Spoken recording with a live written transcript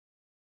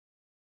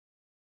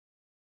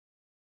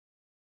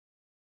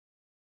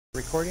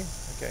Recording?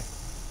 Okay.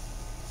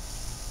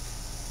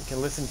 You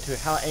can listen to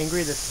how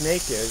angry the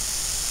snake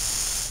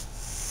is.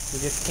 He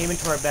just came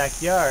into our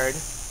backyard.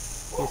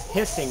 He's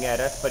hissing at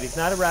us, but he's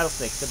not a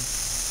rattlesnake.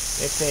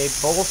 It's a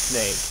bull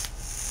snake.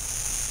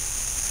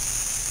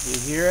 You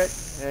hear it?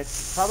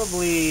 It's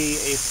probably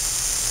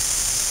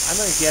I'm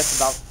going to guess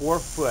about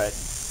 4 foot.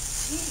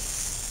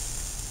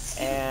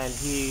 And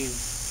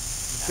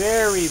he's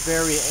very,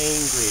 very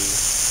angry.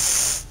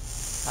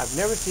 I've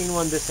never seen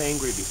one this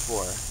angry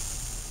before.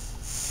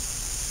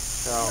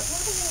 So, what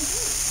are you going to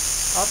do?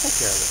 I'll take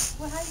care of it.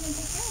 Well, how are you going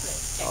to take care of it?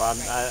 Oh,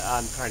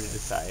 I'm trying to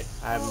decide.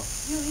 Well,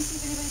 you want me to see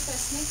if anybody's got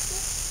a snake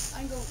stick?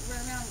 I can go run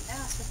around and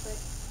ask real quick.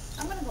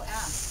 I'm going to go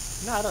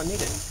ask. No, I don't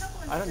need it.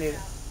 I don't need it.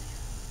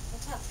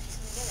 What's up? He's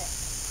going to get it.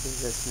 This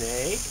is a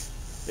snake.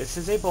 This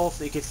is a bull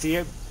snake. You can see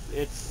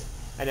it.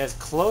 And as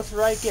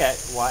closer I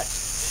get, watch.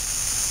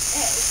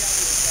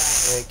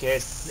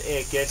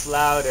 It gets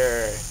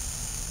louder.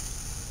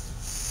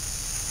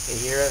 You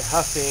hear it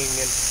huffing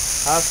and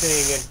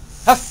huffing and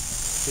huff.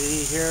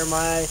 See, hear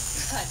my...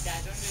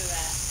 Dad, don't do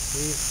that.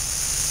 See?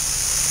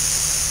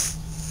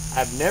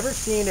 I've never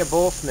seen a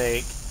bull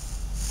snake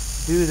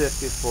do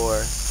this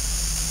before.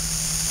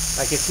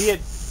 I can see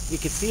it. You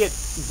can see it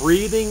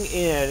breathing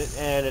in,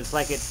 and it's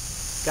like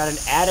it's got an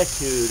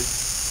attitude.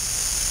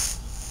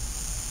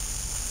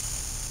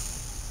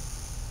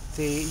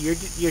 See,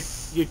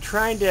 you're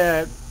trying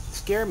to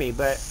scare me,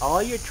 but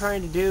all you're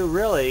trying to do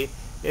really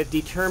is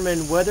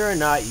determine whether or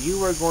not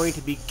you are going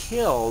to be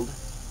killed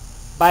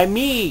by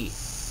me.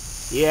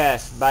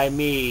 Yes, by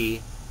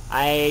me.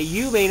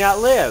 You may not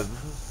live.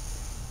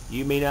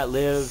 You may not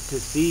live to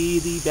see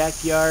the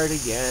backyard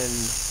again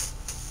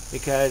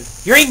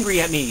because you're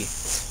angry at me.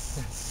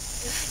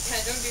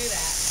 Dad, don't do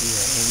that.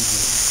 You're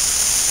angry.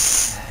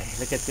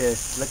 Look at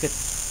this.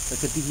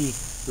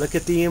 Look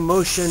at the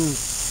emotion.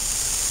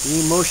 The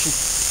emotion.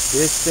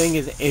 This thing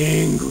is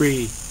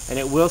angry, and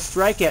it will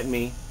strike at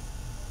me,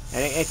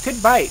 and it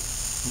could bite,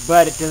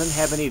 but it doesn't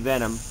have any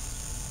venom.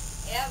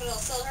 Yeah, but it'll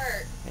still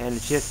hurt. And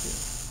it's just...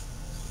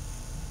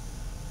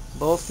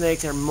 Bull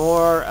snakes are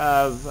more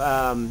of,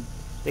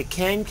 they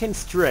can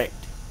constrict,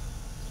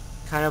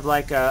 kind of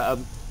like a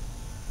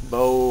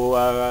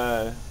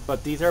boa,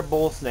 but these are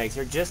bull snakes.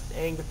 They're just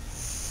angry.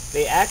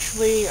 They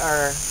actually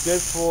are good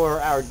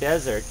for our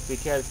desert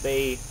because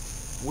they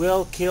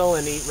will kill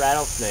and eat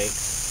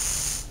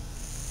rattlesnakes,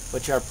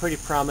 which are pretty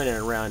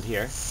prominent around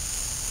here.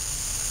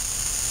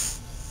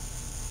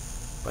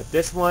 But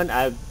this one,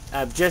 I'm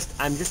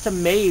just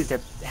amazed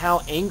at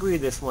how angry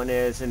this one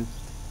is, and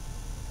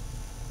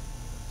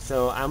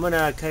so I'm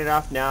gonna cut it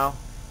off now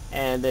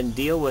and then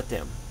deal with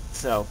him.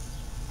 So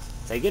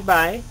say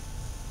goodbye.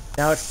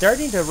 Now it's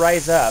starting to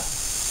rise up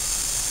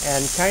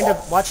and kind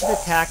of watch it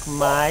attack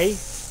my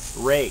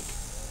rake.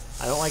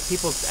 I don't like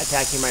people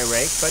attacking my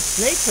rake, but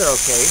snakes are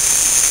okay.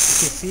 You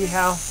can see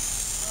how.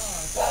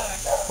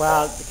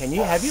 Well,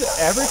 have you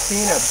ever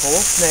seen a bull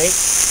snake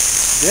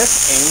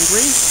this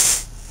angry?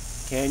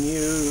 Can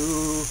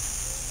you?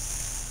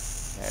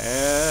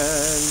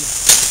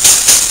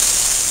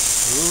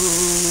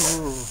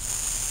 Ooh.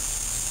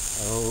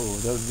 Oh,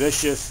 the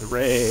vicious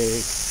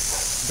rake.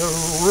 The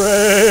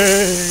rake.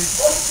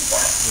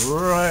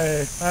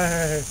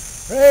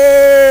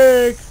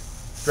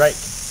 Rake.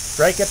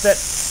 Strike at that.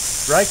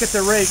 Strike at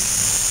the rake.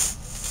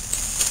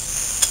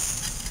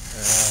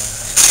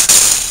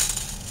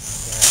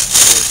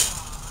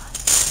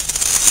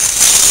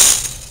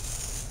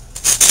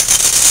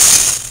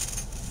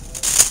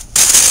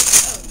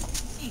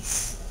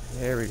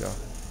 There we go.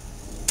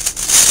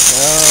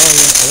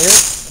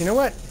 Oh, you know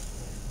what?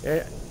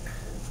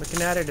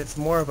 Looking at it, it's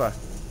more of a...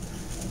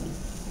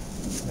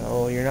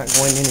 No, you're not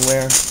going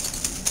anywhere.